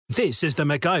This is the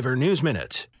MacIver News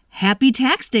Minute. Happy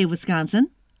Tax Day, Wisconsin.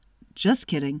 Just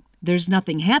kidding. There's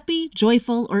nothing happy,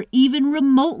 joyful, or even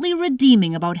remotely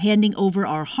redeeming about handing over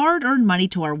our hard-earned money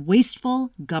to our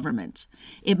wasteful government.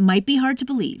 It might be hard to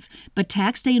believe, but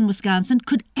Tax Day in Wisconsin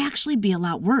could actually be a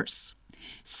lot worse.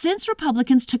 Since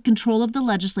Republicans took control of the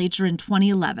legislature in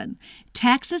 2011,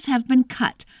 taxes have been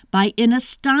cut by an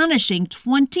astonishing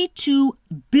 $22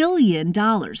 billion.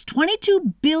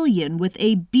 $22 billion with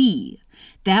a B.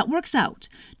 That works out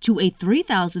to a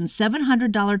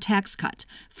 $3,700 tax cut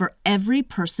for every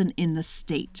person in the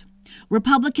state.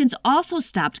 Republicans also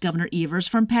stopped Governor Evers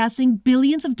from passing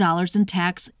billions of dollars in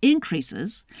tax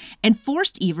increases and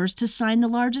forced Evers to sign the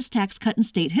largest tax cut in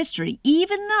state history,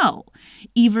 even though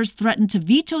Evers threatened to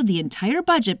veto the entire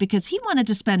budget because he wanted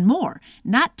to spend more,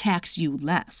 not tax you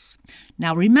less.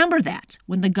 Now remember that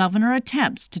when the governor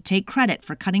attempts to take credit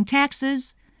for cutting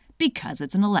taxes because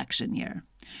it's an election year.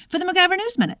 For the MacIver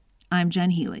News Minute, I'm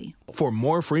Jen Healy. For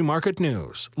more free market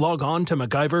news, log on to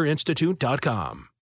MacIverInstitute.com.